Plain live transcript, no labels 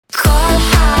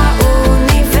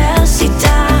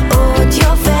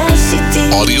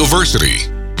Audioversity,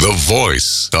 the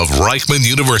voice of Reichman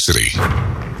University.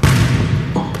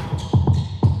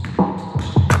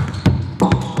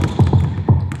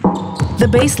 The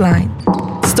Baseline.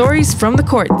 Stories from the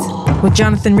court with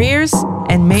Jonathan Reers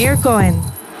and Mayor Cohen.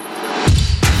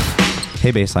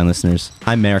 Hey Baseline listeners,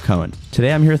 I'm Mayor Cohen.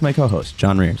 Today I'm here with my co-host,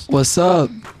 John Reers. What's up?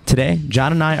 Today,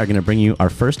 John and I are going to bring you our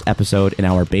first episode in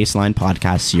our Baseline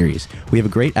podcast series. We have a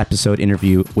great episode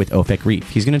interview with Ofek Reef.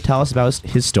 He's going to tell us about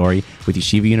his story with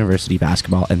Yeshiva University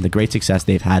basketball and the great success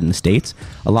they've had in the States,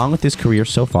 along with his career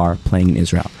so far playing in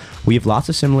Israel. We have lots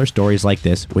of similar stories like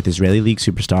this with Israeli League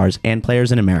superstars and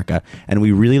players in America, and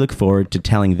we really look forward to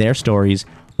telling their stories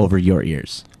over your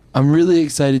ears. I'm really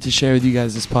excited to share with you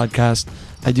guys this podcast.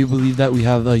 I do believe that we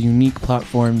have a unique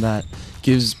platform that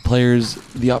gives players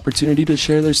the opportunity to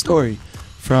share their story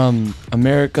from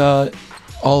America,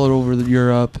 all over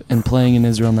Europe, and playing in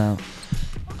Israel now.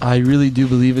 I really do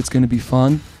believe it's going to be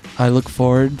fun. I look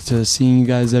forward to seeing you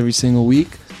guys every single week.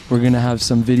 We're going to have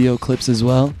some video clips as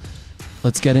well.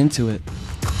 Let's get into it.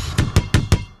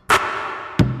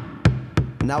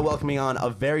 Now welcoming on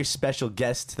a very special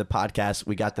guest to the podcast.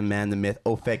 We got the man, the myth,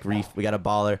 Ofek Reef. We got a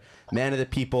baller, man of the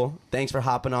people. Thanks for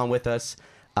hopping on with us.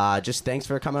 Just thanks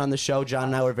for coming on the show. John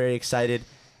and I were very excited,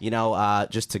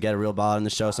 just to get a real baller on the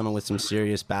show, someone with some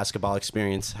serious basketball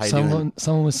experience. How you doing?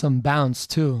 Someone with some bounce,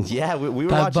 too. Yeah, we were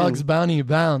that watching. Bugs Bounty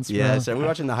bounce, bro. Yeah, so we were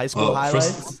watching the high school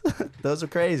highlights. Those are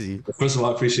crazy. First of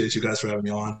all, I appreciate you guys for having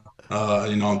me on.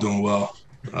 I'm doing well.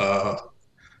 And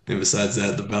besides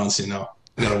that, the bounce,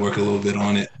 got to work a little bit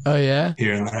on it. Oh, yeah?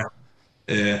 Here and there.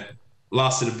 Yeah.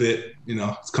 Lost it a bit.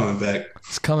 It's coming back.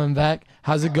 It's coming back.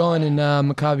 How's it going in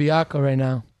Hapoel Akko right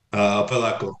now?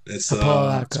 Hapoel Akko. It's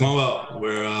going well.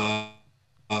 We're, I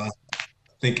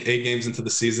think, 8 games into the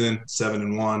season,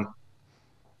 7-1.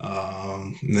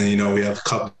 And then, we have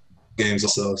cup games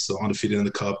also, so undefeated in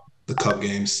the cup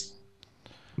games.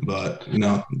 But,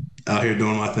 out here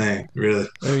doing my thing, really.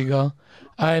 There you go. All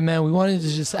right, man, we wanted to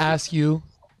just ask you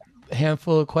a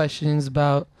handful of questions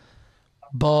about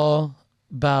ball,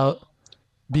 about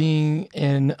being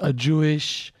in a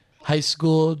Jewish high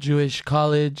school, Jewish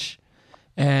college,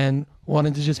 and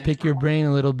wanted to just pick your brain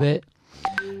a little bit.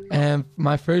 And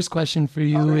my first question for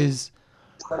you is,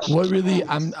 what really,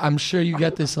 I'm sure you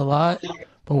get this a lot,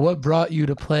 but what brought you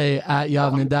to play at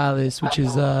Yavne Dallas, which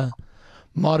is a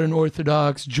modern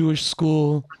Orthodox Jewish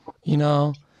school,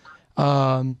 maybe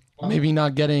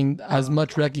not getting as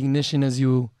much recognition as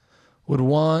you would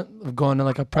want, of going to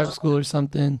like a prep school or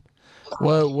something.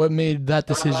 What made that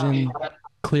decision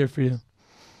clear for you?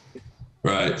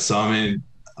 Right. So I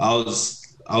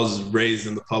was raised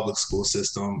in the public school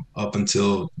system up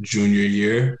until junior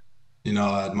year.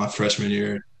 At my freshman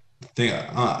year, I think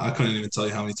I couldn't even tell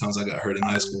you how many times I got hurt in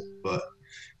high school, but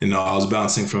I was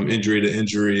bouncing from injury to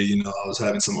injury. I was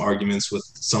having some arguments with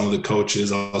some of the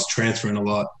coaches. I was transferring a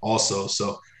lot also.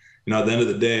 So, at the end of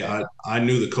the day, I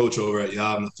knew the coach over at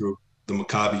Yavne through the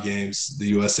Maccabi games, the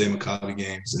USA Maccabi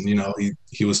games. And,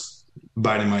 he was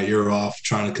biting my ear off,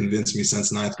 trying to convince me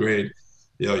since 9th grade,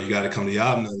 you got to come to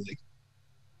Yavne. Like,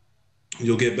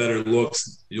 you'll get better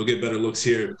looks. You'll get better looks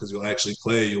here because you'll actually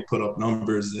play. You'll put up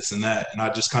numbers, this and that. And I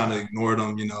just kind of ignored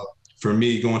them, For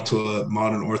me, going to a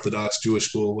modern Orthodox Jewish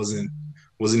school wasn't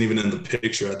even in the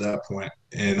picture at that point.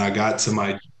 And I got to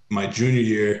my junior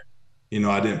year,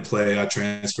 I didn't play. I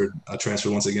transferred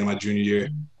once again my junior year.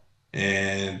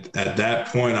 And at that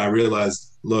point, I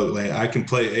realized, look, like I can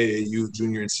play AAU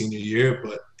junior and senior year,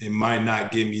 but it might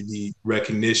not give me the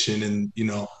recognition and,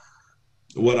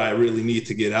 what I really need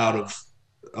to get out of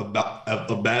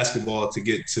basketball to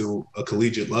get to a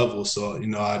collegiate level. So,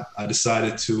 I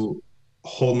decided to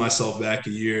hold myself back a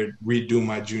year, redo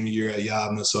my junior year at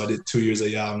Yavne. So I did 2 years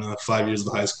at Yavne, 5 years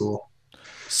of high school.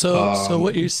 So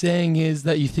what you're saying is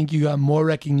that you think you got more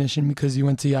recognition because you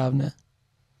went to Yavne?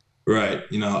 Right.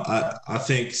 I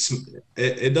think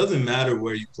it doesn't matter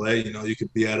where you play. You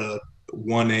could be at a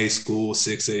 1A school,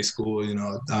 6A school.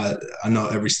 I know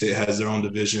every state has their own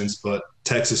divisions, but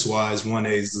Texas-wise,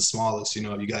 1A is the smallest.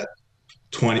 You got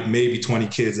 20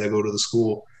 kids that go to the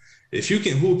school. If you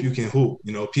can hoop, you can hoop.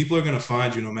 People are going to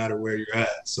find you no matter where you're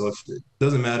at. So it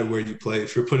doesn't matter where you play.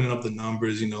 If you're putting up the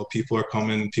numbers, people are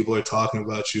coming, people are talking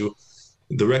about you.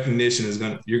 The recognition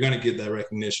you're going to get that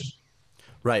recognition.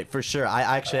 Right, for sure.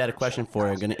 I actually had a question for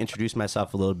you. I'm going to introduce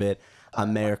myself a little bit.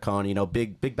 I'm Mayor Cohen,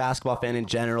 big basketball fan in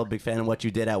general, big fan of what you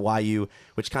did at YU,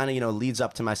 which kind of, leads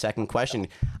up to my second question.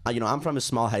 I'm from a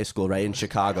small high school, right, in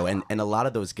Chicago, and a lot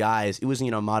of those guys, it was,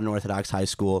 modern Orthodox high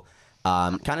school,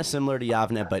 kind of similar to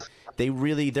Yavne, but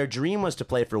their dream was to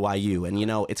play for YU. And,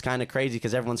 it's kind of crazy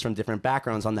because everyone's from different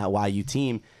backgrounds on that YU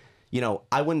team.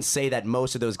 I wouldn't say that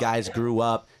most of those guys grew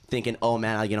up thinking, oh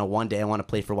man, one day I want to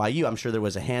play for YU. I'm sure there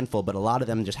was a handful, but a lot of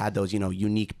them just had those,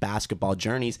 unique basketball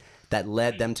journeys that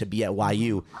led them to be at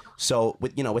YU. So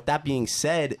with that being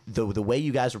said, the way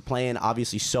you guys were playing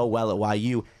obviously so well at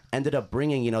YU ended up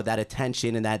bringing, that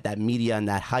attention and that media and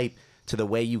that hype to the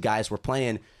way you guys were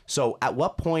playing. So at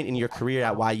what point in your career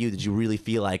at YU did you really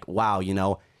feel like, wow,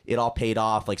 it all paid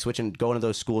off, like going to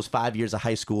those schools, 5 years of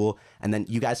high school, and then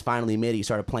you guys finally made it, you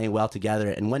started playing well together,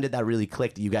 and when did that really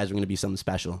click that you guys were going to be something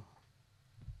special?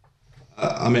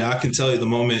 I can tell you the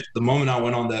moment I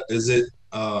went on that visit,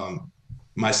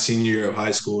 my senior year of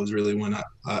high school was really when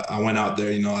I went out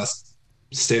there. I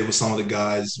stayed with some of the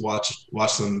guys,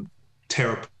 watched them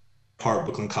tear apart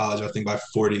Brooklyn College, I think by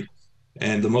 40.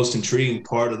 And the most intriguing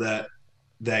part of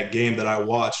that game that I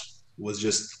watched was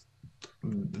just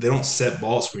they don't set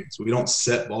ball screens. We don't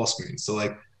set ball screens. So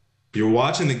like you're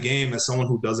watching the game as someone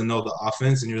who doesn't know the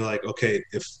offense, and you're like, okay,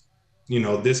 if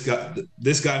this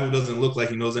guy who doesn't look like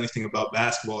he knows anything about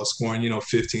basketball is scoring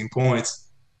 15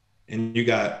 points, and you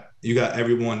got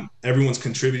everyone's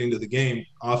contributing to the game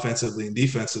offensively and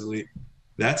defensively.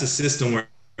 That's a system where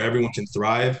everyone can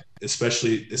thrive,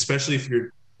 especially if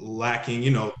you're lacking.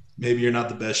 Maybe you're not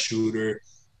the best shooter.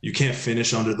 You can't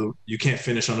finish under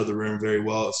the rim very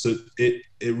well. So it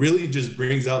really just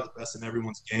brings out the best in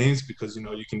everyone's games, because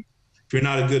you can, if you're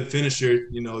not a good finisher,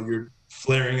 you're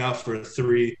flaring out for a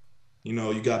three.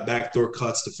 You got backdoor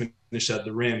cuts to finish at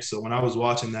the rim. So when I was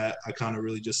watching that, I kind of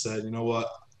really just said, you know what,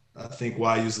 I think YU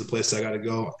is the place I got to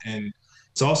go. And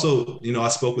it's also, I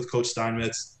spoke with Coach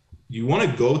Steinmetz. You want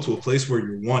to go to a place where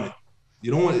you're wanted.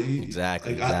 You don't want to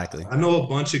exactly. I know a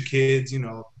bunch of kids,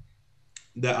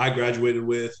 that I graduated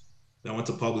with, that went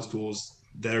to public schools,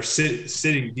 that are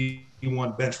sitting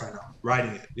D1 bench right now,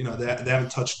 riding it. They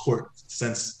haven't touched court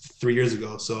since 3 years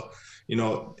ago. So,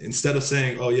 instead of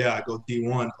saying, oh yeah, I go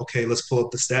D1, okay, let's pull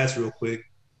up the stats real quick.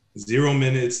 0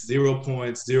 minutes, 0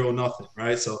 points, 0 nothing,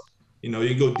 right? So, you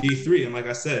go D3, and like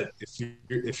I said,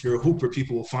 if you're a hooper,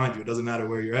 people will find you. It doesn't matter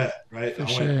where you're at, right? For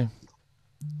sure.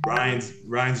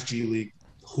 Ryan's G League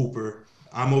hooper.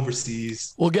 I'm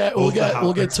overseas. We'll get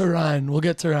to Ryan.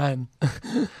 Both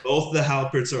the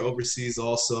Halperts are overseas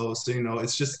also. So,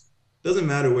 it's just doesn't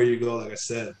matter where you go, like I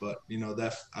said. But,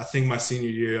 that I think my senior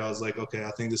year, I was like, okay,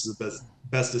 I think this is the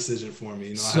best decision for me. I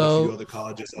had a few other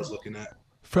colleges I was looking at.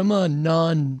 From a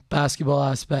non-basketball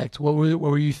aspect, what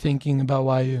were you thinking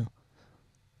about YU?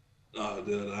 Oh,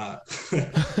 dude,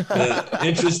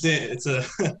 interesting. It's a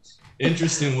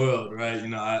interesting world, right?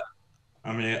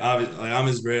 Obviously, I'm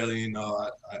Israeli.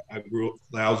 I grew up,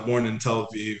 I was born in Tel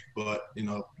Aviv, but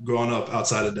growing up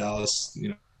outside of Dallas,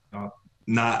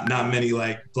 not many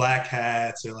like black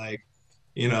hats or like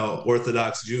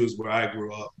Orthodox Jews where I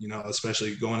grew up.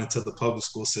 Especially going into the public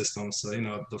school system. So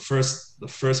the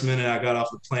first minute I got off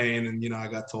the plane and I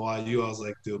got to YU, I was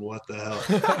like, dude, what the hell?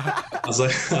 I was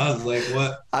like,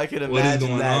 what? I can imagine what is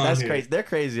going that. on That's here? crazy. They're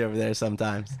crazy over there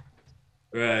sometimes.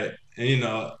 Right.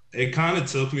 And, it kind of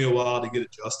took me a while to get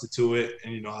adjusted to it.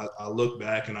 And, I look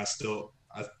back and that's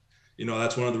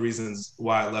one of the reasons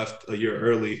why I left a year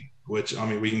early, which,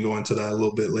 we can go into that a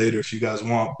little bit later if you guys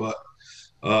want. But,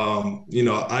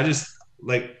 I just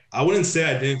I wouldn't say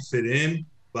I didn't fit in,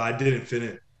 but I didn't fit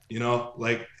in, it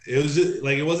was just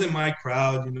it wasn't my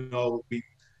crowd.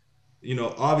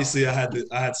 Obviously I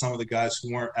had some of the guys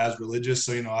who weren't as religious.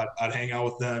 So, I'd hang out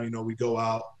with them, we go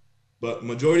out. But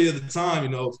majority of the time,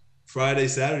 Friday,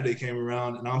 Saturday came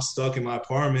around and I'm stuck in my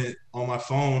apartment on my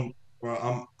phone, or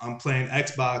I'm playing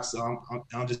Xbox.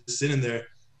 I'm just sitting there.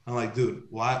 I'm like, dude,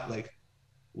 why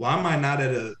am I not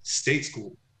at a state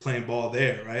school playing ball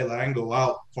there, right? Like I can go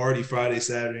out, party Friday,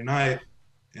 Saturday night,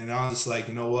 and I'm just like,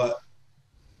 you know what?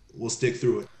 We'll stick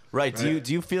through it. Right. Do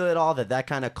you feel at all that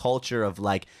kind of culture of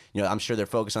I'm sure they're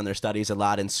focused on their studies a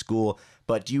lot in school,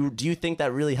 but do you think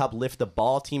that really helped lift the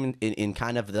ball team in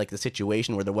kind of like the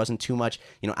situation where there wasn't too much,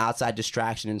 outside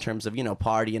distraction in terms of,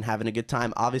 party and having a good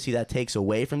time? Obviously that takes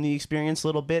away from the experience a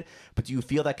little bit, but do you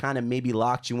feel that kind of maybe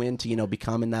locked you into,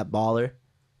 becoming that baller?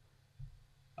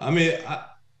 I'm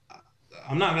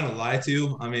not going to lie to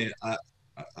you.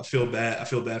 I feel bad. I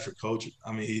feel bad for Coach.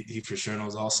 He for sure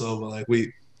knows also, but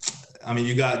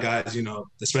you got guys,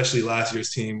 especially last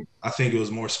year's team. I think it was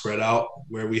more spread out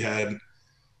where we had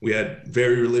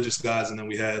very religious guys, and then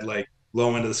we had like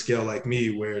low end of the scale like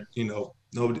me, where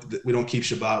nobody, we don't keep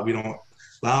Shabbat.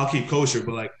 I'll keep kosher,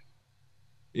 but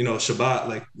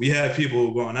Shabbat, we had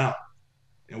people going out,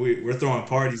 and we're throwing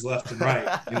parties left and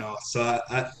right. So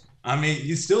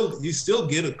you still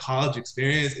get a college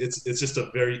experience. It's just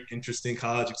a very interesting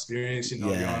college experience.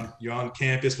 Yeah. You're on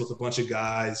campus with a bunch of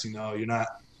guys. You're not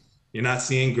You're not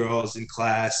seeing girls in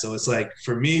class. So it's like,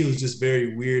 for me, it was just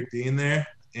very weird being there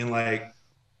and like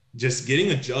just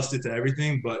getting adjusted to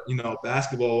everything. But,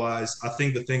 basketball wise, I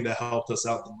think the thing that helped us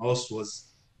out the most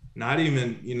was not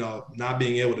even, not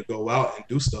being able to go out and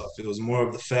do stuff. It was more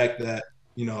of the fact that,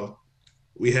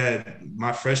 we had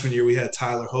my freshman year, we had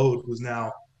Tyler Hode, who's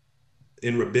now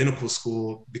in rabbinical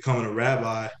school, becoming a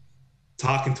rabbi,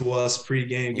 talking to us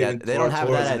pregame, Yeah, giving they don't have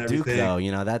tours that and at Duke,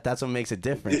 everything. though. That's what makes it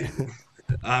different.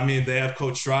 I mean, they have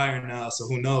Coach Schreier now, so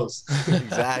who knows?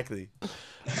 Exactly.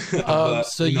 But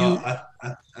So I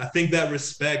think that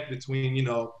respect between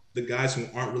the guys who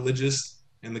aren't religious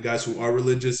and the guys who are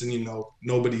religious, and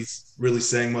nobody's really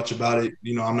saying much about it.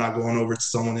 I'm not going over to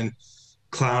someone and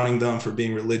clowning them for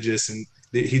being religious, and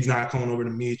he's not coming over to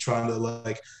me trying to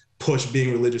like push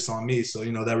being religious on me. So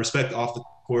that respect off the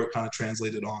court kind of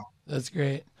translated on. That's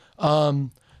great.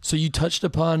 So you touched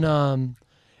upon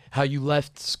how you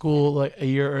left school like a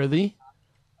year early.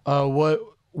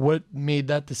 What made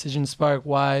that decision spark?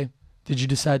 Why did you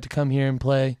decide to come here and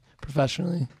play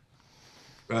professionally?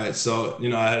 Right. So,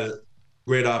 I had a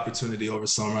great opportunity over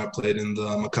summer. I played in the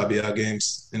Maccabi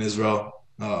games in Israel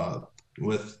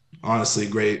with honestly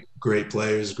great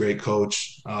players, great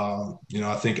coach.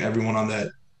 I think everyone on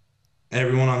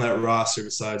that roster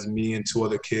besides me and two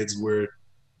other kids were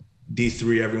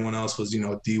D3. Everyone else was,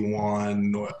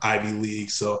 D1 or Ivy League.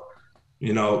 So,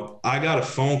 I got a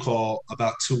phone call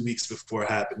about 2 weeks before it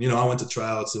happened. I went to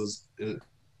tryouts. It was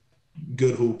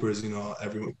good hoopers,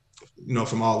 everyone,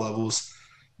 from all levels.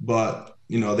 But,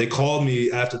 they called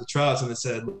me after the tryouts and they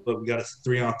said, look, we got a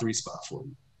 3-on-3 spot for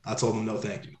you. I told them, no,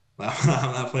 thank you.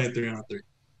 I'm not playing 3-on-3.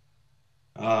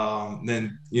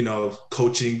 Then,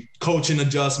 coaching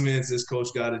adjustments. This coach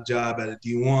got a job at a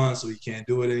D1, so he can't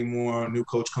do it anymore. A new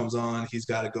coach comes on. He's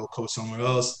got to go coach somewhere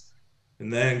else.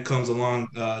 And then comes along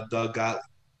Doug Gottlieb.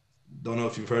 Don't know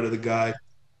if you've heard of the guy.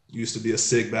 Used to be a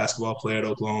sick basketball player at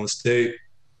Oklahoma State.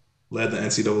 Led the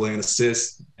NCAA in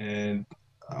assists. And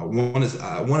I want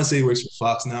to say he works for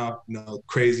Fox now.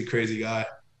 Crazy guy.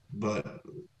 But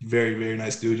very, very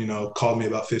nice dude. Called me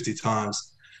about 50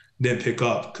 times. Didn't pick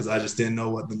up because I just didn't know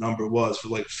what the number was for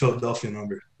like Philadelphia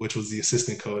number, which was the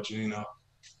assistant coach.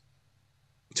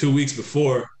 2 weeks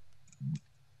before,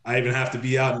 I even have to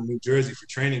be out in New Jersey for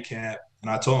training camp. And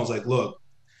I told him, I was like, look,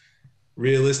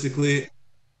 realistically,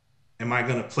 am I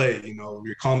going to play?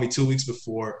 You're calling me 2 weeks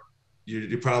before.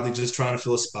 You're probably just trying to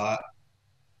fill a spot.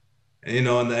 And,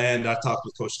 in the end, I talked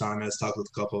with Coach Thomas, talked with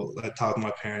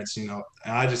my parents, and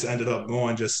I just ended up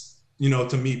going just,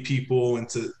 to meet people and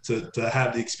to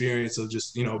have the experience of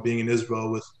just, being in Israel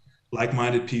with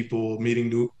like-minded people, meeting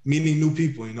new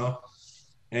people,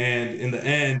 And in the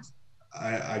end,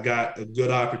 I got a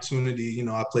good opportunity.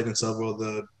 I played in several of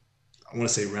the, I want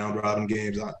to say round robin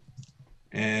games,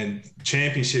 and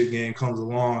championship game comes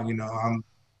along. I'm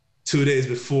 2 days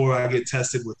before I get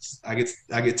tested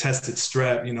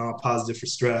strep. I'm positive for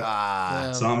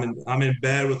strep. So I'm in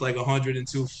bed with like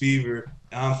 102 fever.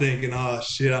 And I'm thinking, oh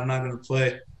shit, I'm not gonna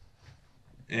play.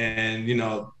 And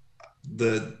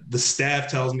the staff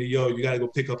tells me, yo, you got to go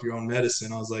pick up your own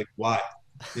medicine. I was like, why?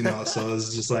 So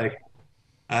it's just like,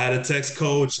 I had to text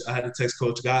Coach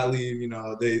Gottlieb.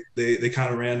 They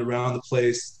kind of ran around the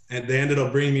place, and they ended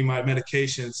up bringing me my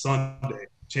medication Sunday,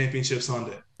 championship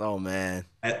Sunday. Oh man!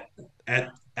 At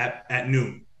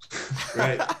noon,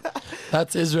 right?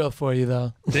 That's Israel for you,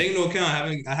 though. Take into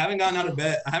account, I haven't gotten out of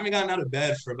bed. I haven't gotten out of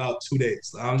bed for about 2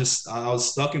 days. I was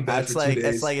stuck in bed for 2 days.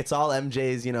 That's like it's all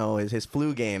MJ's, his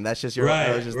flu game. That's just your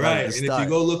right. Just and if you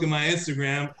go look at my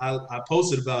Instagram, I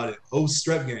posted about it. Oh,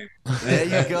 strep game.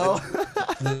 There you go.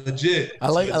 Legit. I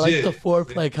like the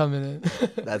foreplay coming in.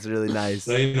 That's really nice.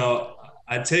 So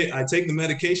I take the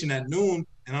medication at noon,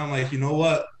 and I'm like, you know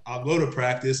what? I'll go to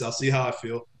practice. I'll see how I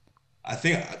feel. I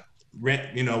think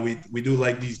we do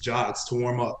like these jogs to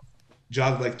warm up.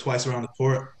 Jog like twice around the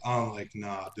court. I'm like,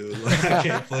 nah, dude,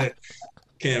 I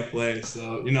can't play.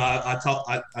 So I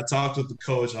talked with the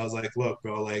coach. I was like, look,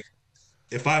 bro, like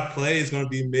if I play, it's gonna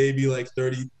be maybe like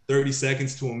 30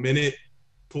 seconds to a minute.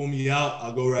 Pull me out,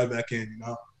 I'll go right back in.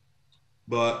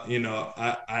 But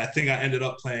I think I ended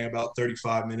up playing about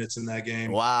 35 minutes in that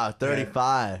game. Wow,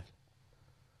 35.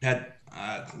 I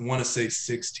want to say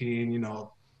 16.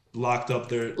 Locked up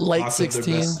their late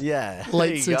 16. Yeah,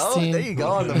 late 16. There you go.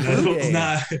 On the blue game.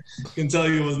 I can tell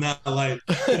you it was not light.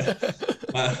 But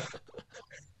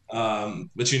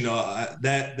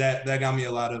that got me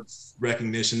a lot of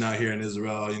recognition out here in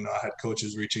Israel. I had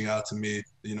coaches reaching out to me,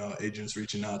 agents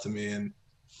reaching out to me, and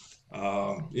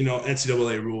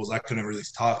NCAA rules. I couldn't really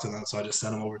talk to them, so I just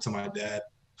sent them over to my dad.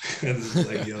 And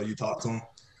like, yo, you talk to him.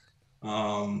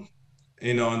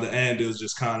 in the end, it was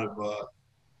just kind of a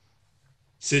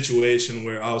situation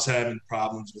where I was having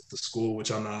problems with the school,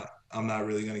 which I'm not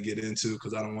really gonna get into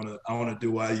because I want to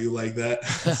do YU like that.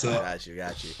 So Got you.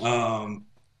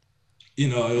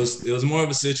 it was more of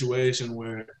a situation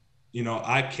where,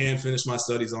 I can finish my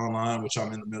studies online, which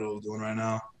I'm in the middle of doing right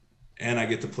now, and I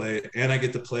get to play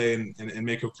and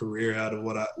make a career out of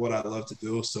what I love to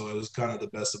do. So it was kind of the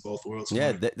best of both worlds.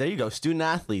 Yeah, there you go, student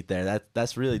athlete there.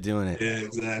 That's really doing it. Yeah,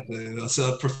 exactly. That's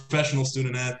a professional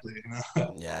student athlete.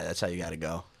 Yeah, that's how you got to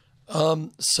go.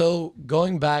 So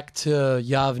going back to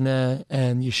Yavne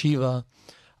and Yeshiva,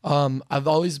 I've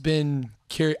always been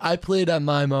curious. I played at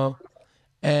MIMO,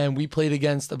 and we played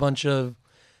against a bunch of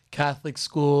Catholic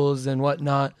schools and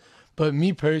whatnot. But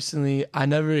me personally, I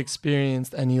never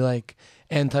experienced any like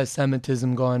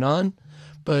anti-Semitism going on.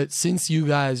 But since you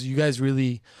guys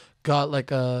really got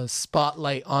like a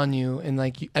spotlight on you, and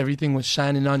like everything was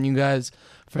shining on you guys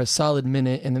for a solid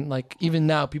minute, and then like even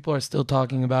now people are still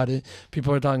talking about it.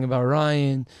 People are talking about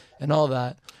Ryan and all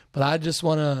that. But I just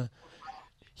want to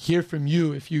hear from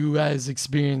you if you guys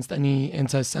experienced any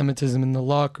anti-Semitism in the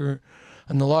locker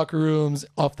rooms,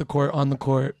 off the court, on the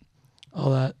court,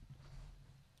 all that.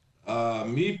 I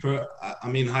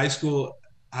mean, high school,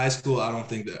 I don't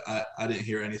think that I didn't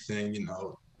hear anything,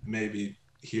 maybe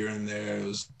here and there.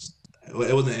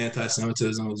 It wasn't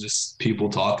anti-Semitism. It was just people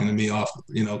talking to me off,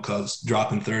 cause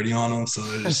dropping 30 on them. So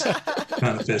they're just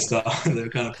kind of pissed off. They're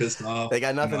kind of pissed off. They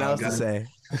got nothing else to say.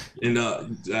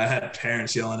 I had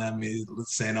parents yelling at me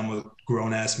saying I'm a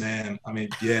grown ass man. I mean,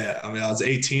 I was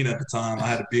 18 at the time. I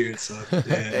had a beard, so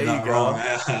yeah, not wrong.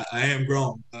 I am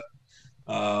grown. But,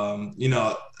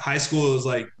 high school is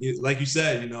like you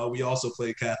said, we also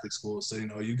played Catholic school. So,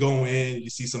 you go in, you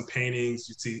see some paintings,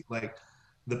 you see like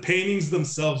the paintings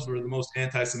themselves were the most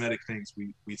anti-Semitic things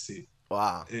we see.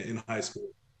 Wow. In high school.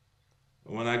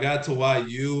 When I got to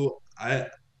YU, I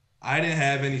didn't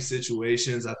have any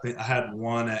situations. I think I had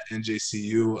one at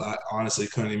NJCU. I honestly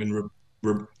couldn't even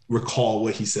recall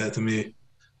what he said to me,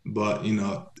 but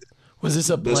was this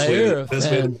a player or a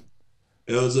fan?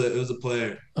 It was a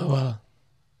player. Oh wow.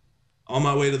 On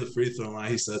my way to the free throw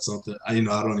line, he said something. I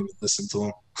don't even listen to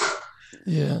him.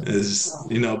 Yeah. It's just,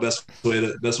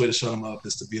 best way to shut him up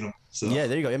is to beat him. So yeah,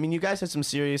 there you go. I mean, you guys had some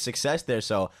serious success there.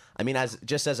 So I mean, as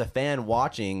a fan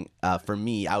watching, for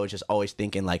me, I was just always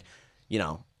thinking like,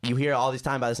 you hear all this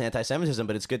time about this anti-Semitism,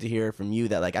 but it's good to hear from you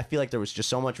that like I feel like there was just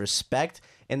so much respect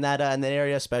in that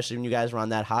area, especially when you guys were on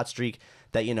that hot streak.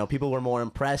 That people were more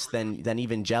impressed than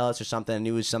even jealous or something. And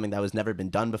it was something that was never been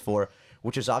done before,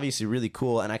 which is obviously really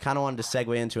cool. And I kind of wanted to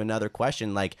segue into another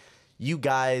question. Like, you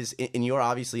guys, in your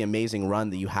obviously amazing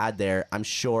run that you had there, I'm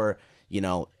sure,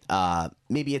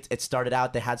 maybe it started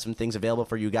out, they had some things available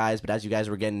for you guys, but as you guys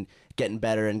were getting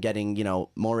better and getting,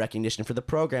 more recognition for the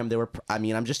program,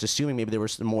 I'm just assuming maybe there were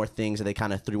some more things that they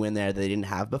kind of threw in there that they didn't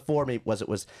have before. Maybe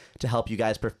was to help you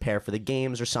guys prepare for the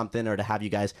games or something, or to have you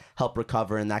guys help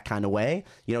recover in that kind of way.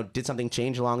 Did something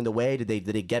change along the way? Did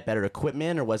they get better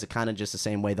equipment, or was it kind of just the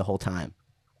same way the whole time?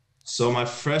 So my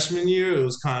freshman year, it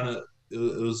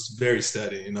was very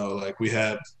steady. Like we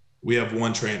have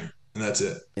one trainer. And that's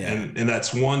it. Yeah. And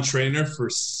that's one trainer for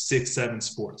 6-7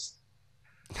 sports.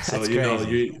 So,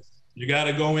 crazy. You got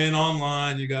to go in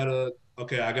online. I got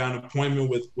an appointment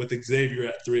with Xavier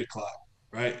at 3:00,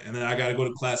 right? And then I got to go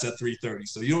to class at 3:30.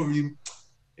 So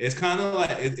it's kind of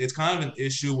like, it's kind of an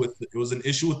issue with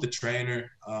the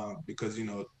trainer, because,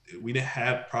 we didn't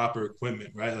have proper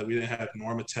equipment, right? Like we didn't have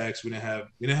Normatex. We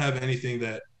didn't have anything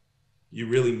that you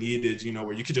really needed,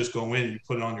 where you could just go in and you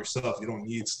put it on yourself. You don't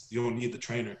need the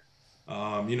trainer.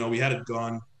 We had a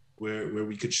gun where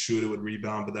we could shoot, it would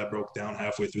rebound, but that broke down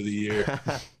halfway through the year.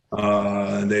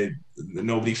 And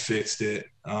nobody fixed it.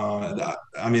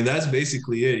 That's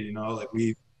basically it. Like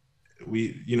we'd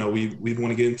want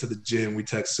to get into the gym. We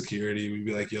text security. We'd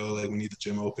be like, yo, like we need the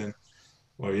gym open.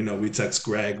 Or, we text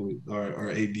Greg, our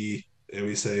AD, and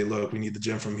we say, look, we need the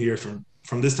gym from here, from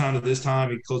this time to this time.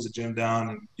 We close the gym down,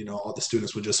 and, all the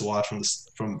students would just watch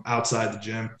from outside the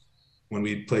gym when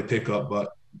we play pickup. But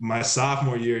my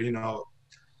sophomore year,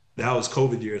 that was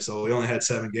COVID year, so we only had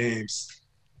 7 games.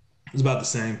 It was about the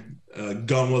same.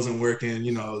 Gun wasn't working,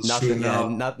 shooting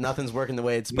out. Nothing's working the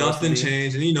way it's supposed to be. Nothing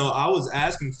changed. And, I was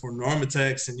asking for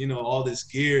Normatex and, all this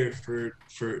gear for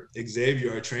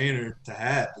Xavier, our trainer, to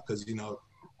have, because,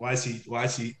 why is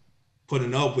he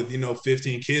putting up with,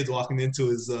 15 kids walking into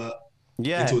his office?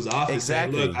 Exactly.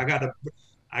 Saying, look, I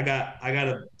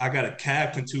got a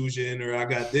calf contusion, or I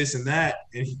got this and that.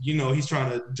 And, he's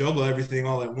trying to juggle everything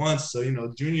all at once. So,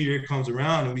 junior year comes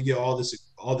around and we get all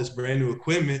this brand new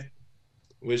equipment,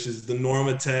 which is the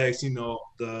Normatex,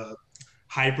 the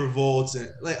hypervolts and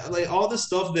like all the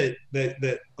stuff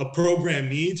that a program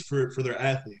needs for their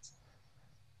athletes.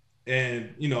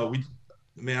 And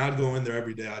I'd go in there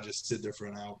every day. I just sit there for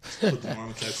an hour, put the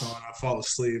Normatex on, I fall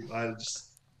asleep. I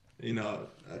just,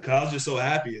 'cause I was just so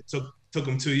happy. It took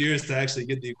them 2 years to actually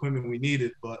get the equipment we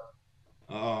needed, but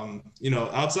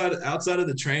outside of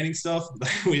the training stuff,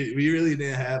 we really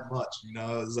didn't have much. It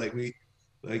was like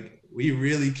we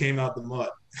really came out the mud.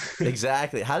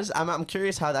 Exactly. I'm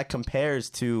curious how that compares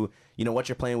to what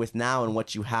you're playing with now and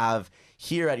what you have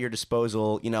here at your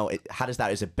disposal. How does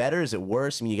that? Is it better? Is it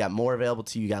worse? I mean, you got more available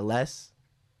to you. You got less.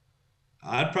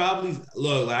 I'd probably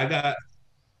look. I got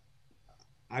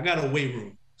a weight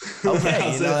room.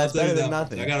 Okay, that's better than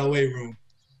nothing. I got a weight room,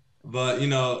 but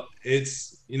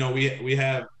it's we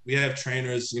have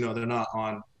trainers. They're not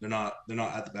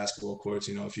at the basketball courts.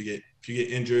 If you get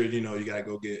injured, you gotta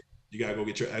go get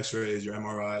your X-rays, your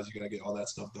MRIs. You gotta get all that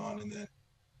stuff done, and then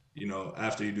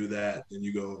after you do that, then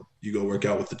you go work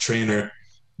out with the trainer.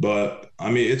 But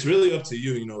I mean, it's really up to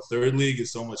you. Third league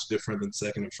is so much different than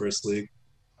second and first league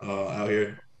out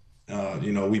here.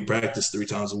 We practice 3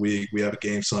 times a week. We have a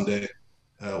game Sunday,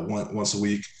 once a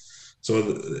week.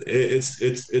 So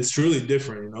it's truly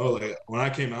different. Like when I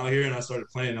came out here and I started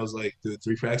playing, I was like, dude,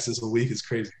 3 practices a week is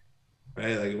crazy,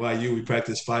 right? Like we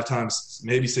practice 5 times,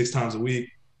 maybe 6 times a week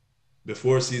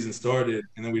before season started,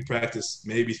 and then we practice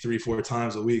maybe 3-4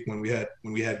 times a week when we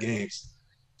had games.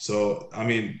 So I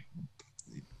mean,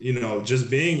 just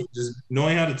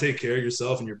knowing how to take care of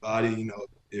yourself and your body.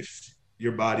 If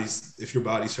your body's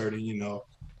hurting,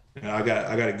 I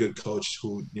got a good coach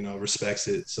who respects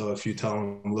it. So if you tell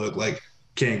him, look, like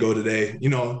can't go today,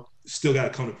 still got to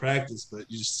come to practice, but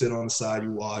you just sit on the side,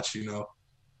 you watch,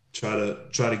 try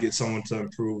to get someone to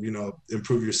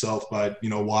improve yourself by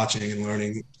watching and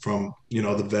learning from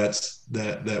the vets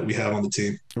that we have on the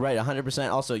team. Right,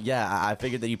 100%. Also, yeah, I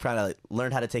figured that you probably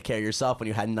learned how to take care of yourself when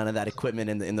you had none of that equipment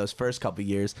in those first couple of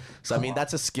years. So I mean,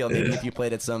 that's a skill. Maybe if you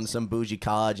played at some bougie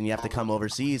college and you have to come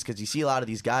overseas, because you see a lot of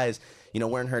these guys.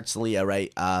 We're in Herzliya,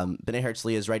 right? B'nai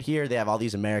Herzliya is right here. They have all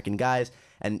these American guys.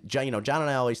 And John and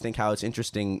I always think how it's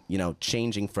interesting,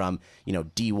 changing from,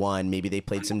 D1, maybe they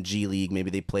played some G League, maybe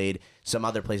they played some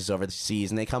other places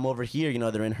overseas, and they come over here,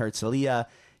 they're in Herzliya.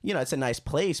 It's a nice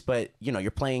place, but, you're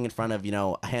playing in front of,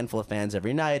 a handful of fans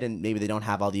every night, and maybe they don't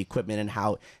have all the equipment and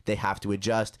how they have to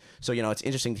adjust. So, it's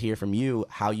interesting to hear from you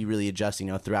how you really adjust,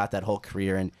 throughout that whole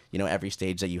career and, every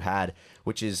stage that you had,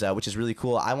 which is really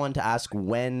cool. I wanted to ask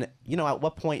when, at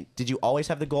what point did you always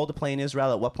have the goal to play in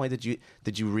Israel? At what point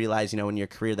did you realize, in your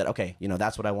career that, okay,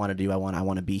 that's what I want to do. I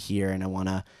want to be here and I want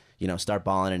to, start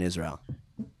balling in Israel?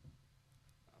 I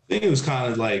think it was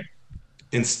kind of like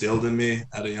instilled in me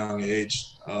at a young age.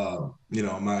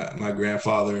 My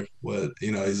grandfather was,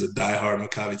 he's a diehard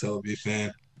Maccabi Tel Aviv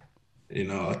fan.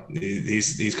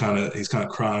 He's kind of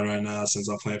crying right now since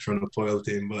I'm playing for the Hapoel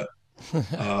team. But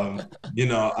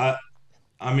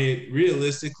I mean,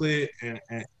 realistically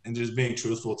and just being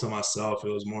truthful to myself, it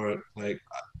was more like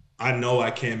I know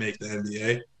I can't make the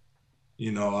NBA.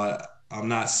 I'm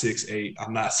not 6'8",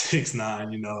 I'm not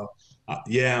 6'9".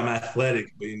 Yeah, I'm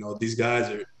athletic, but these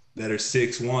guys that are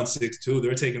 6'1", 6'2",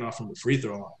 they're taking off from the free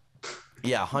throw line.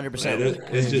 Yeah,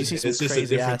 100%. It's just a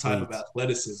different type of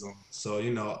athleticism. So,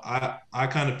 I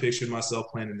kind of pictured myself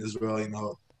playing in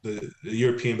Israel. The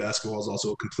European basketball is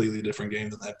also a completely different game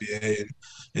than the NBA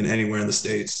and anywhere in the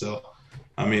States. So,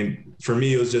 I mean, for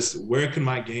me, it was just where can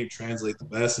my game translate the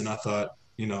best? And I thought,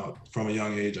 from a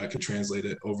young age, I could translate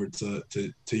it over to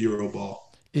Euroball.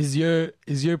 Is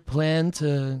your plan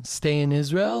to stay in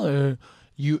Israel, or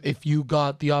if you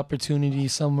got the opportunity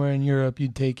somewhere in Europe,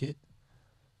 you'd take it?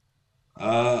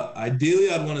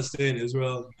 Ideally, I'd want to stay in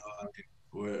Israel.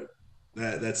 Where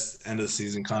that's end of the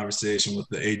season conversation with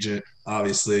the agent.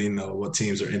 Obviously, what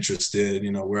teams are interested.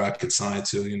 Where I could sign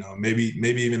to.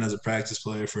 Maybe even as a practice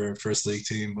player for a first league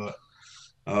team. But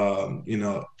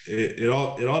it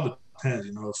all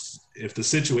depends. If the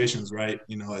situation's right,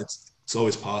 it's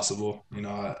always possible.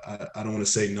 I don't want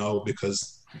to say no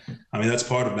because. I mean, that's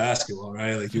part of basketball,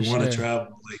 right? Like you want to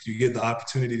travel, like you get the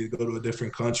opportunity to go to a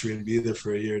different country and be there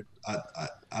for a year.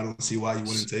 I don't see why you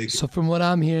wouldn't take it. So from what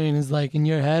I'm hearing is like in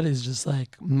your head is just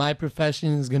like my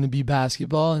profession is going to be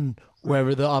basketball, and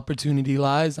wherever the opportunity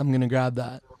lies, I'm going to grab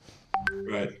that.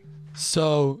 Right.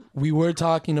 So we were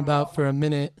talking about for a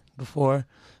minute before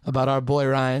about our boy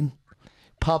Ryan.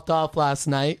 Popped off last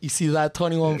night. You see that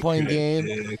 21-point game?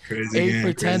 Yeah, crazy 8 game,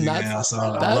 for 10. I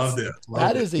loved it.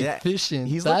 That is efficient.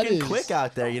 He's that looking is quick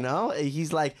out there,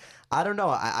 He's like, I don't know.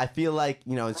 I feel like,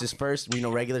 it's his first,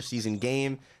 regular season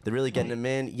game. They're really getting him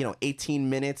in, 18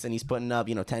 minutes, and he's putting up,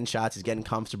 10 shots. He's getting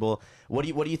comfortable. What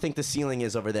do you think the ceiling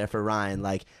is over there for Ryan?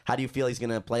 Like, how do you feel he's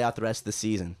going to play out the rest of the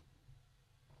season?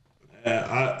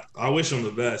 I wish him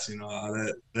the best.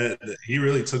 That he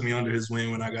really took me under his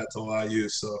wing when I got to YU.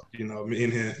 So me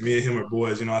and him are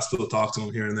boys. I still talk to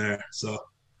him here and there. So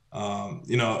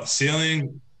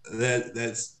ceiling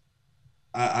that's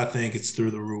I think it's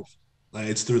through the roof. Like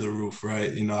it's through the roof,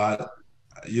 right?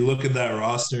 You look at that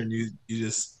roster and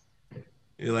you're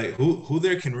like, who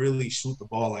there can really shoot the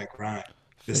ball like Ryan?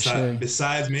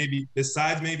 Besides maybe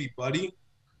Buddy,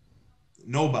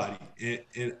 nobody.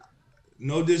 And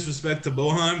no disrespect to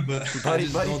Bohan, but Buddy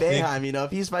Boeheim,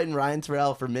 if he's fighting Ryan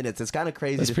Terrell for minutes, it's kind of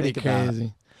crazy to think about.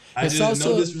 No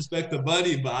disrespect to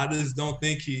Buddy, but I just don't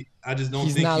think he's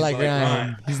not like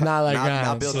Ryan. He's not like Ryan.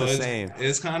 Not built the same.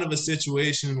 It's kind of a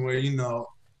situation where you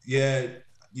gotta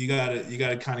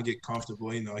kind of get comfortable.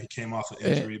 He came off an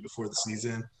injury before the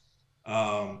season,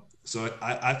 so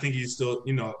I think he's still.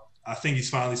 I think he's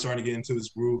finally starting to get into his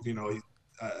groove.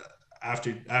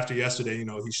 After yesterday,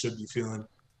 he should be feeling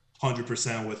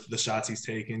 100% with the shots he's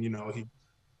taking.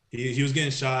 He was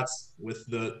getting shots with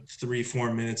the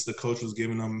 3-4 minutes the coach was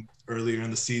giving him earlier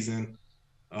in the season.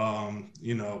 And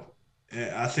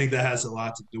I think that has a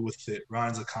lot to do with it.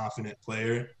 Ryan's a confident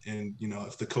player, and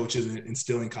if the coach isn't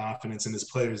instilling confidence in his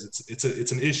players,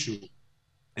 it's an issue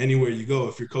anywhere you go.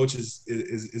 If your coach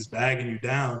is bagging you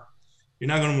down, you're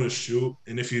not going to shoot,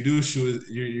 and if you do shoot,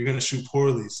 you're going to shoot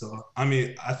poorly. So I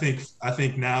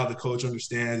think now the coach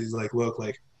understands. He's like, look,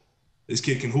 like, this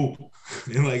kid can hoop,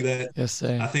 and like that. Yes,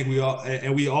 sir. I think we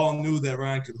all knew that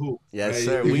Ryan could hoop. Yes, right?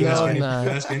 sir. If you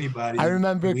ask anybody. I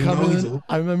remember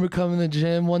coming to the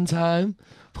gym one time,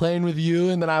 playing with you,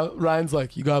 and then Ryan's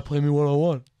like, "You gotta play me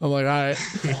 1-on-1." I'm like, "All right."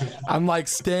 I'm like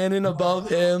standing above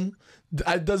him.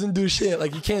 I doesn't do shit.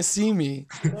 Like he can't see me.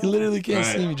 He literally can't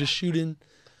see me. Just shooting.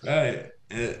 Right.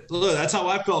 Look, that's how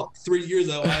I felt 3 years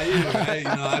at YU. Right?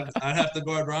 I'd have to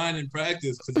guard Ryan in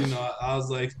practice because I was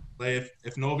like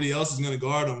if nobody else is gonna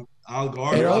guard him, I'll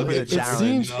guard him.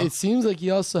 It seems like he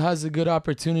also has a good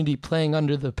opportunity playing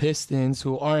under the Pistons,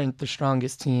 who aren't the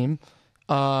strongest team.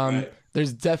 Right.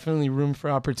 There's definitely room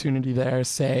for opportunity there.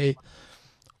 Say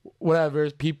whatever,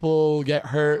 people get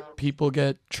hurt, people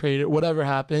get traded, whatever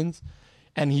happens,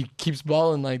 and he keeps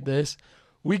balling like this.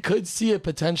 We could see a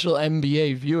potential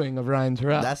NBA viewing of Ryan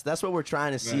Terrell. That's what we're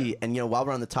trying to see. And while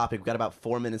we're on the topic, we've got about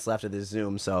 4 minutes left of this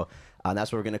Zoom, so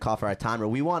that's what we're going to call for our timer.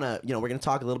 We want to, we're going to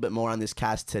talk a little bit more on this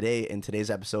cast today in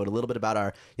today's episode, a little bit about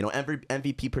our,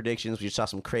 MVP predictions. We just saw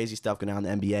some crazy stuff going on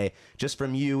in the NBA. Just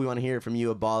from you, we want to hear it from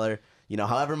you, a baller.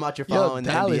 However much you're following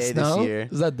the NBA this year.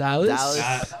 Is that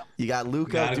Dallas? You got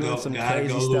Luka doing some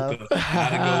crazy stuff.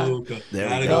 Gotta go, Luka.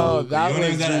 There we go. That was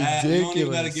ridiculous. You don't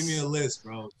even got to give me a list,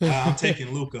 bro. I'm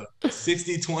taking Luka.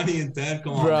 60, 20, and 10.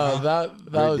 Come on, bro. That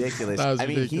was ridiculous. That was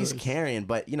ridiculous. He's carrying,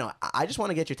 but, I just want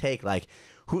to get your take. Like,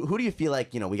 who do you feel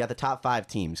like, we got the top 5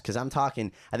 teams? Because I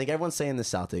think everyone's saying the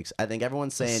Celtics. I think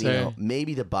everyone's saying,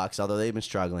 maybe the Bucks, although they've been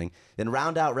struggling. Then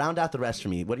round out the rest for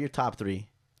me. What are your top 3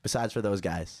 besides for those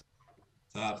guys?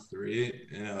 Top 3,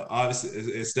 obviously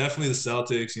it's definitely the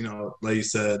Celtics. Like you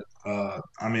said,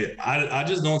 I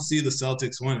just don't see the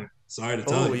Celtics winning. Sorry to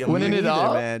tell you, winning it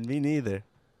all, man. Me neither.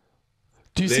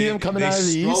 Do you see them coming out of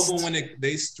the East?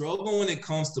 They struggle when it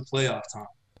comes to playoff time,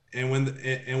 and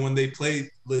when they play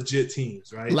legit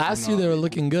teams, right? Last year they were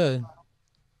looking good.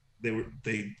 They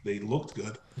looked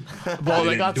good. Well,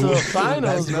 they got to the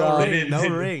finals, bro. No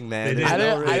ring, man. I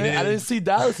didn't see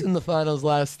Dallas in the finals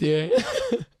last year.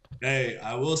 Hey,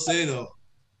 I will say though,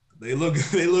 they look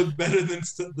better than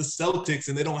the Celtics,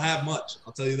 and they don't have much.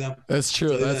 I'll tell you that. That's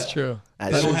true. That's true.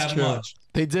 They don't have much.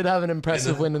 They did have an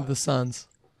impressive win of the Suns.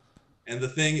 And the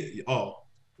thing,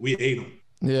 we ate them.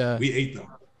 Yeah, we ate them.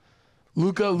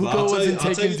 Luka wasn't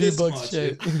taking D-Bucks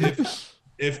shit.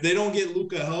 If they don't get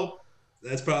Luka help,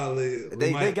 that's probably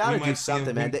they got to do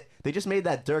something, man. They just made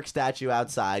that Dirk statue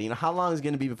outside. How long is it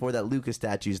going to be before that Luka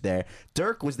statue's there?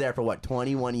 Dirk was there for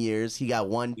 21 years. He got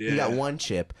one. Yeah. He got one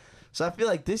chip. So I feel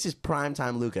like this is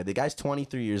primetime Luka. The guy's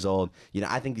 23 years old.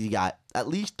 I think he got at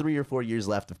least 3 or 4 years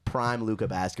left of prime Luka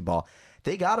basketball.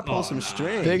 They got to pull some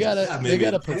strings. They got to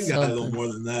put something. Got a little more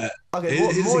than that.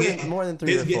 Okay, more than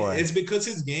 3 or 4. It's because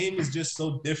his game is just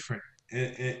so different.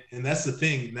 And that's the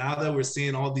thing. Now that we're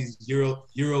seeing all these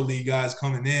EuroLeague guys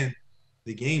coming in,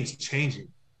 the game's changing.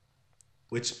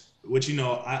 Which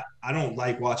I don't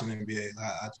like watching NBA.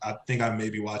 I think I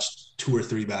maybe watched 2 or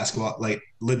 3 basketball, like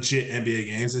legit NBA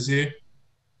games this year.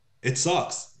 It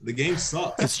sucks. The game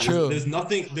sucks. It's true. There's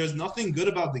nothing good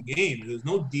about the game. There's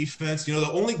no defense. You know,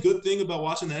 the only good thing about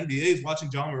watching the NBA is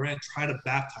watching John Morant try to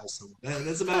baptize someone.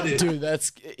 That's about it. Dude,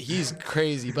 he's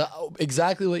crazy. But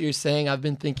exactly what you're saying, I've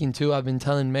been thinking too. I've been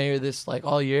telling Mayor this like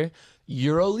all year.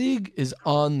 EuroLeague is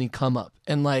on the come up.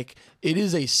 And like it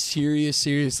is a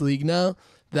serious league now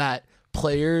that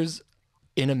players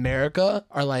in America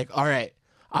are like, all right,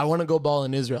 I want to go ball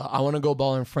in Israel. I want to go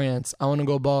ball in France. I want to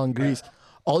go ball in Greece.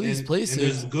 All these places. And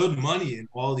there's good money in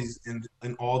all these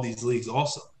in all these leagues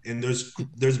also. And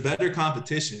there's better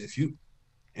competition.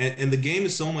 And the game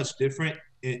is so much different.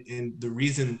 And the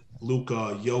reason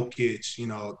Luka, Jokic, you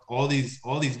know, all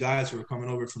these guys who are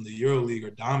coming over from the EuroLeague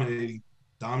are dominating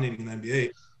the NBA.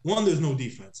 One, there's no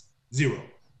defense. Zero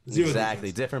Exactly.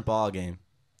 defense. Different ball game.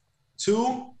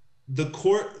 Two, the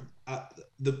court,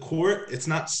 it's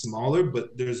not smaller,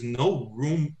 but there's no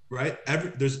room, right?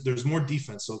 There's more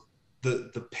defense. So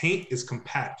the paint is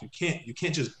compact. You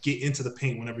can't just get into the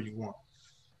paint whenever you want.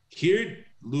 Here,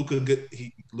 Luka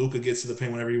gets to the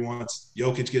paint whenever he wants.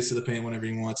 Jokic gets to the paint whenever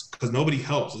he wants because nobody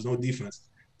helps. There's no defense.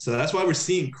 So that's why we're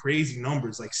seeing crazy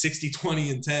numbers like 60,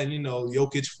 20, and 10. You know,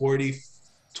 Jokic 40,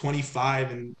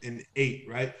 25, and 8,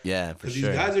 right? Yeah, for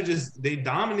sure. Because these guys they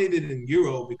dominated in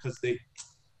Euro because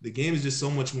the game is just so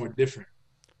much more different.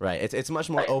 Right. It's much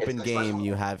more open game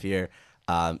you have here.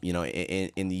 You know,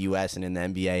 in the U.S. and in the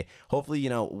NBA. Hopefully, you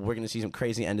know, we're going to see some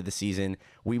crazy end of the season.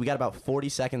 We got about 40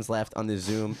 seconds left on the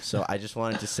Zoom, so I just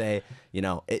wanted to say, you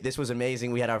know, this was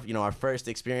amazing. We had our first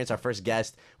experience, our first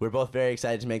guest. We're both very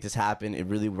excited to make this happen. It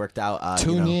really worked out.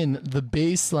 Tune in, The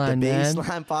Baseline, man. The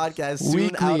Baseline podcast soon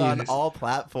Weekly. out on all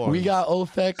platforms. We got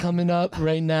Ofek coming up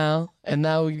right now, and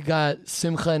now we got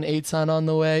Simcha and Eitan on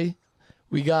the way.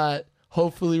 We got...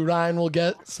 Hopefully Ryan will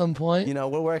get some point. You know,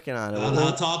 we're working on it.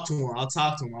 I'll talk to him.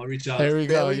 I'll reach out. There we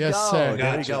go. Yes, sir.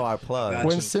 There we go. Our plug.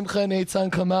 When Simcha and Eitan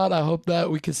come out, I hope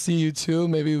that we can see you too.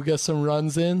 Maybe we'll get some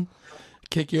runs in.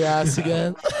 Kick your ass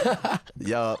again.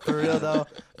 Yo, for real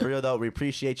though, we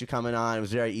appreciate you coming on. It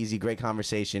was very easy, great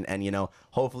conversation, and you know,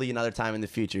 hopefully another time in the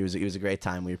future. It was a great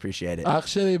time. We appreciate it.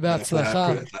 Actually,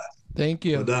 בהצלחה. Thank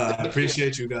you. I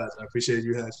appreciate you guys. I appreciate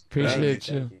you guys. Appreciate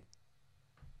you.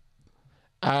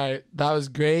 All right, that was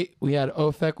great. We had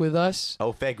Ofek with us.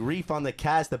 Ofek Reef on the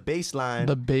cast, the baseline.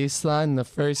 The baseline, the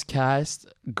first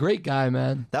cast. Great guy,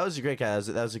 man. That was a great guy.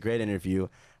 That was a great interview.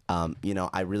 You know,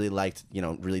 I really liked, you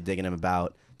know, really digging him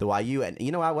about the YU. And,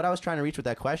 you know, what I was trying to reach with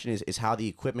that question is how the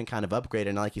equipment kind of upgraded.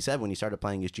 And like you said, when he started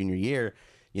playing his junior year,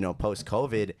 you know,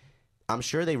 post-COVID, I'm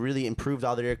sure they really improved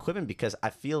all their equipment because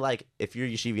I feel like if you're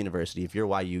Yeshiva University, if you're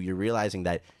YU, you're realizing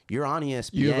that you're on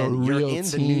ESPN, you're in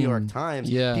the New York Times.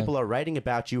 Yeah. People are writing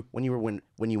about you when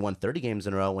you won 30 games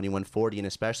in a row, when you won 40, and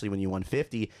especially when you won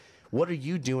 50. What are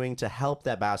you doing to help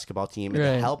that basketball team and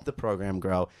to help the program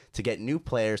grow, to get new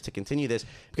players, to continue this?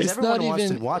 Because everyone wants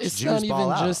to watch Jews ball out. It's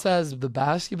not even just as the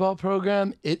basketball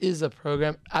program. It is a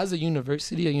program. As a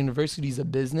university is a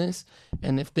business.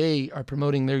 And if they are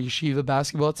promoting their yeshiva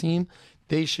basketball team,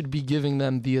 they should be giving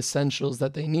them the essentials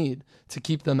that they need to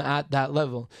keep them at that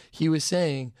level. He was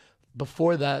saying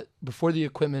before the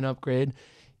equipment upgrade,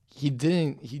 he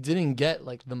didn't get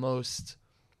like the most...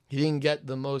 He didn't get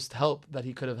the most help that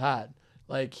he could have had.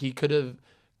 Like, he could have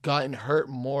gotten hurt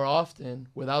more often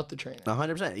without the trainer.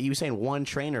 100%. He was saying one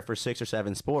trainer for 6 or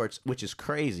 7 sports, which is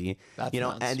crazy. That's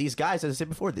nuts. And these guys, as I said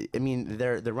before,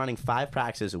 they're running 5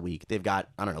 practices a week. They've got,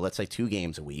 I don't know, let's say 2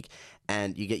 games a week.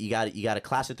 And you got a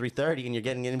class at 3:30 and you're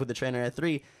getting in with the trainer at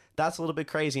 3. That's a little bit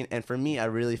crazy. And for me, I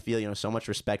really feel, you know, so much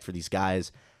respect for these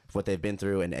guys, for what they've been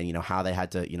through and you know, how they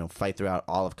had to, you know, fight throughout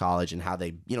all of college and how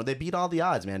they, you know, they beat all the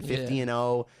odds, man.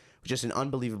 50-0. Just an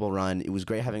unbelievable run. It was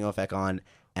great having Ofek on,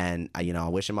 and I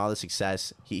wish him all the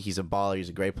success. He's a baller. He's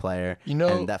a great player. You know,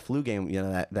 and that flu game, you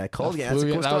know, that cold game. That's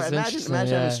a cool story. Imagine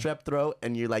having a strep throat,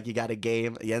 and you got a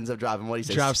game. He ends up dropping what he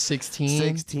says. Drops 16.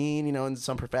 16. You know, in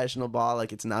some professional ball,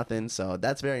 like it's nothing. So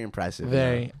that's very impressive.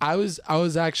 Very. You know? I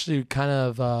was actually kind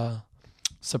of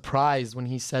surprised when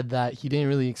he said that he didn't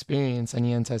really experience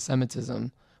any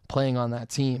anti-Semitism playing on that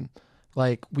team.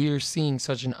 Like, we are seeing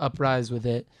such an uprise with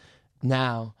it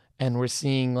now. And we're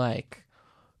seeing, like,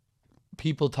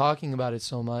 people talking about it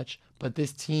so much. But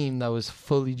this team that was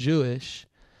fully Jewish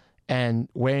and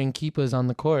wearing kippahs on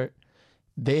the court,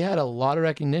 they had a lot of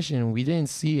recognition. We didn't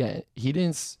see it. He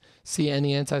didn't see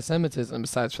any anti-Semitism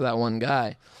besides for that one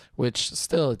guy, which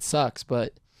still, it sucks.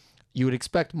 But you would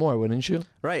expect more, wouldn't you?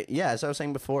 Right. Yeah. As I was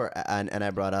saying before, and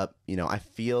I brought up, you know, I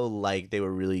feel like they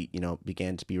were really, you know,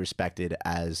 began to be respected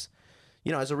as,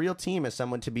 as a real team, as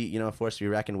someone to be, a force to be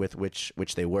reckoned with,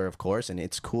 which they were, of course. And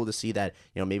it's cool to see that,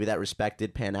 maybe that respect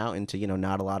did pan out into,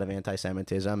 not a lot of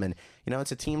anti-Semitism. And,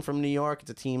 it's a team from New York.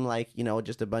 It's a team like,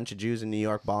 just a bunch of Jews in New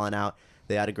York balling out.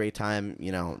 They had a great time.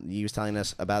 He was telling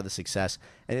us about the success,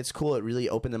 and it's cool. It really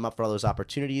opened them up for all those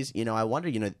opportunities. I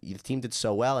wonder, the team did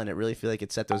so well, and it really feel like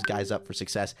it set those guys up for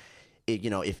success.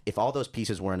 If all those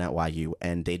pieces weren't at YU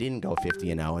and they didn't go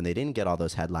 50-0 and they didn't get all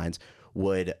those headlines,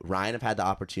 would Ryan have had the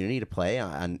opportunity to play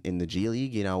in the G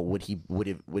League?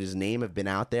 Would his name have been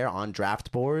out there on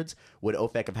draft boards? Would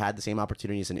Ofek have had the same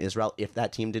opportunities in Israel if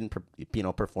that team didn't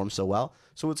perform so well?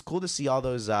 So it's cool to see all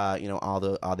those all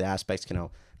the aspects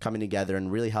coming together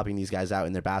and really helping these guys out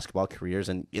in their basketball careers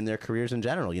and in their careers in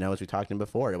general. As we talked about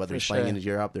before, whether he's playing in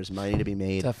Europe, there's money to be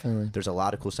made. Definitely. There's a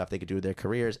lot of cool stuff they could do with their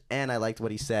careers. And I liked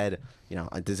what he said.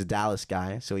 There's a Dallas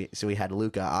guy, so he had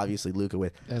Luka. Obviously, Luka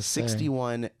with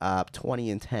 61, 20,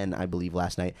 and 10, I believe,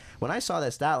 last night. When I saw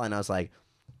that stat line, I was like,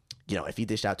 if he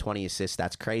dished out 20 assists,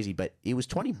 that's crazy. But it was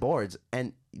 20 boards,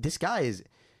 and this guy is.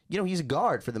 He's a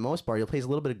guard for the most part. He plays a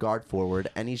little bit of guard forward,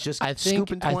 and he's just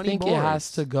scooping 20 boards. I think it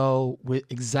has to go with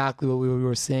exactly what we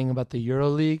were saying about the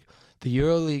EuroLeague. The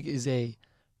EuroLeague is a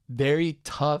very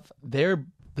tough. They're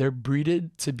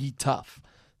breeded to be tough.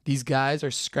 These guys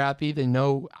are scrappy. They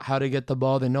know how to get the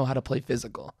ball. They know how to play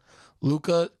physical.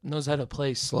 Luka knows how to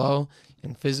play slow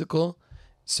and physical,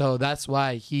 so that's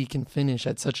why he can finish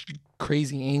at such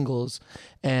crazy angles,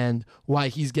 and why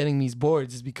he's getting these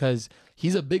boards is because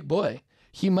he's a big boy.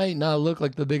 He might not look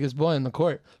like the biggest boy in the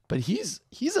court, but he's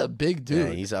a big dude.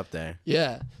 Yeah, he's up there.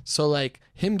 Yeah. So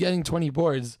him getting 20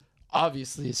 boards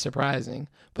obviously is surprising,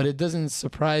 but it doesn't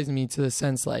surprise me to the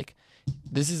sense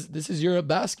this is Europe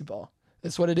basketball.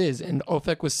 That's what it is. And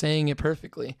Ofek was saying it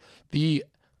perfectly. The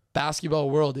basketball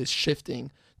world is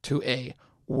shifting to a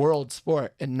world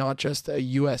sport and not just a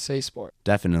USA sport.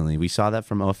 Definitely. We saw that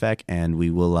from Ofek, and we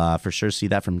will for sure see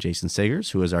that from Jason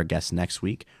Sagers, who is our guest next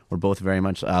week. We're both very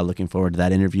much looking forward to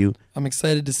that interview. I'm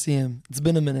excited to see him. It's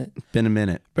been a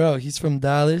minute. Bro, he's from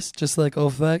Dallas, just like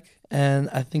Ofek, and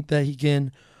I think that he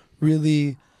can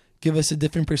really give us a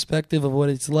different perspective of what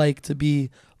it's like to be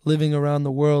living around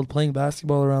the world, playing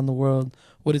basketball around the world,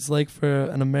 what it's like for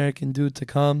an American dude to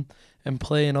come and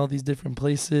play in all these different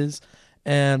places.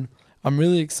 And I'm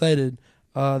really excited.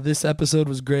 This episode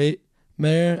was great.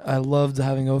 Mayor, I loved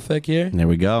having Ofek here. There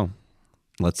we go.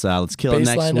 Let's kill it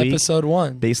next week. Baseline episode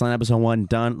 1. Baseline episode 1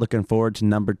 done. Looking forward to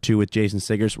number 2 with Jason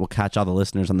Sagers. We'll catch all the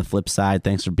listeners on the flip side.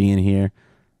 Thanks for being here.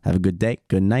 Have a good day.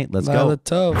 Good night. Let's go.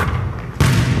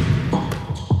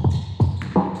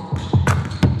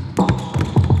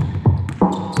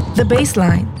 The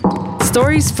Baseline.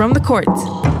 Stories from the court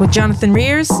with Jonathan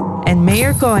Reers and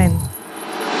Mayor Cohen.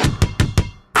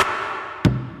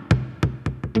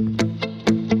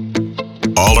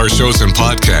 All our shows and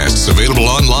podcasts available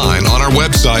online on our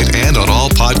website and on all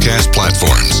podcast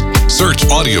platforms. Search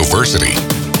Audioversity.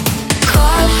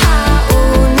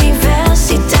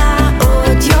 University.